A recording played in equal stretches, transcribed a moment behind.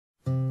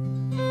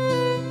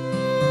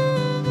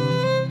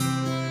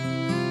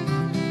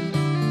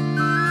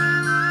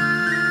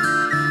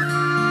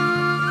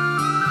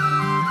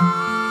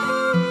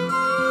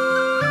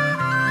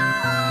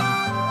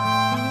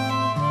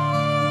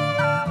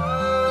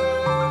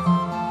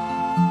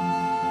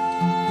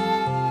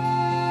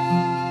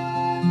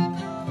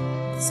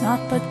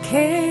naught but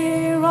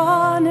care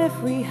on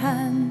every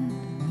hand,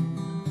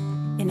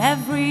 in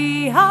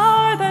every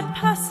hour that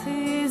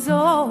passes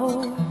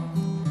o'er,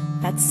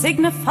 that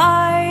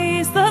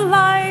signifies the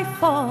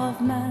life of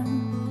man.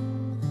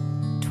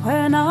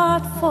 Twere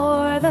not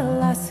for the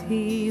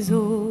lassies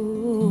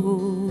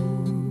old.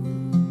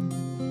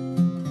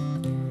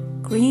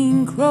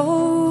 Green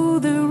crow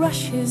the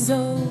rushes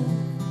o'er,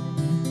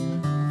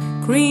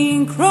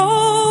 green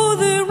crow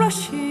the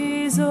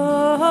rushes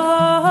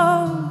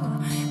o'er.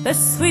 The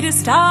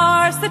sweetest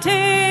hours that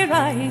e'er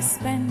I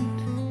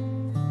spent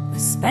were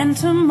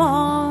spent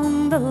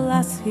among the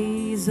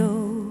lassies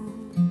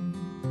old.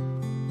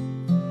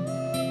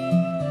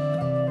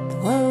 The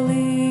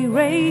worldly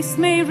race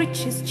may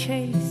riches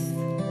chase,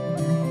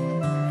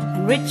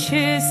 and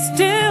riches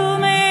still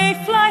may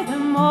fly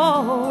them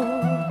all.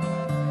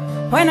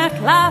 When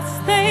at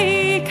last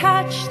they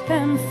catch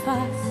them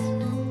fast,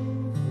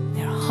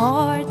 their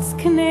hearts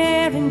can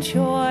ne'er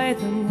enjoy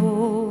them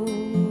all.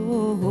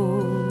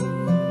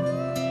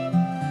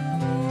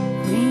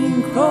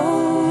 Green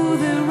crow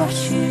the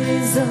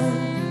rushes o'er,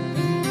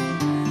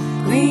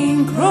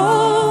 green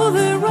crow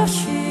the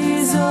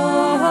rushes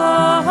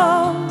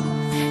o'er.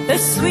 The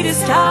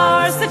sweetest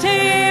hours that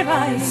e'er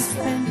I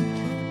spent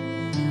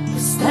were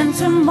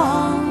spent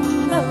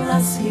among the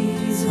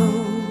lassies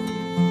old.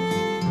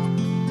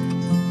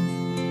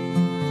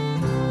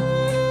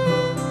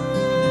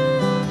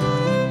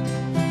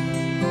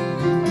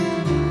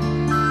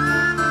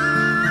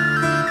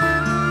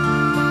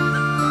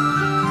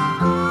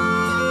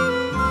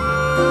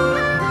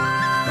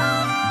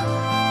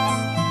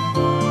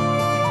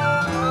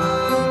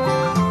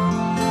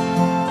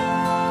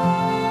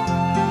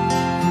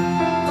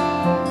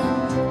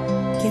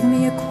 Give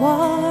me a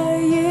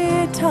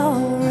quiet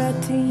hour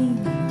at e'en,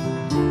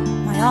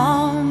 my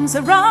arms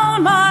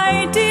around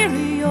my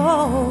dearie,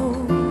 oh.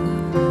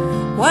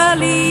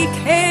 Worldly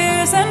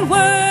cares and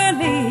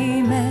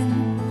worldly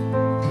men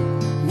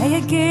may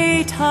a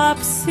gay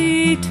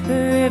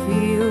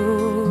topsy-turvy,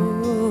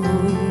 oh.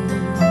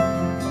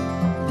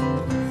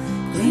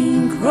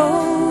 Green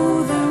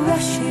crow the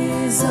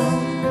rushes, oh,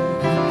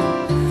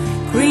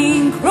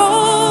 green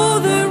crow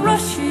the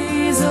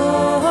rushes, oh.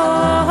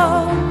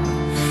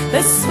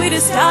 The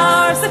sweetest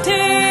hours that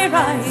e'er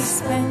I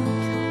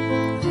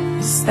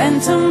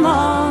spent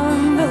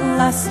among the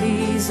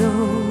lassies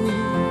old.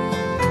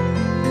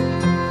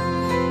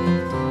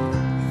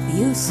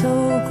 You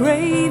so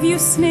grave, you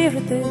sneer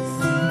at this,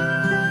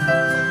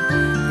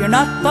 you're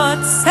not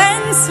but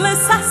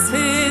senseless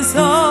asses,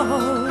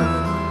 oh.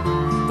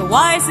 The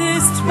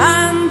wisest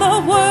man the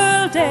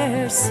world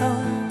e'er saw,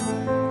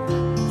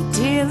 he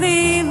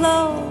dearly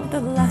loved the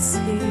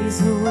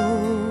lassies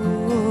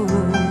old.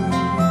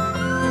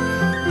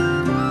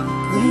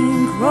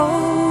 Green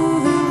crow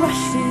the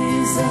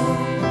rushes o'er,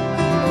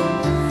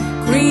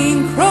 green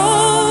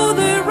crow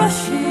the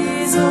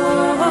rushes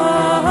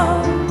o'er.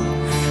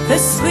 The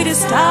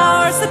sweetest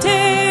hours that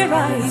e'er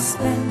I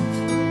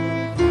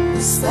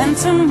spent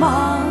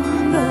among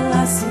the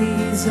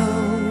lassies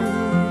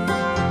old.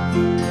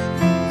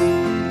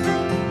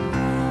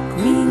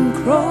 Green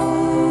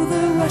crow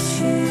the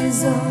rushes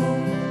o'er,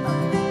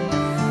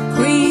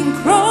 green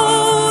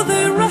crow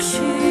the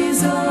rushes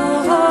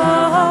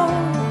o'er.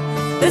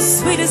 The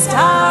sweetest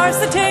hours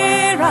that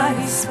e'er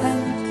I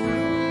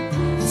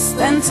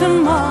spent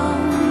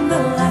among the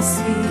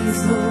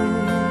lassies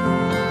old.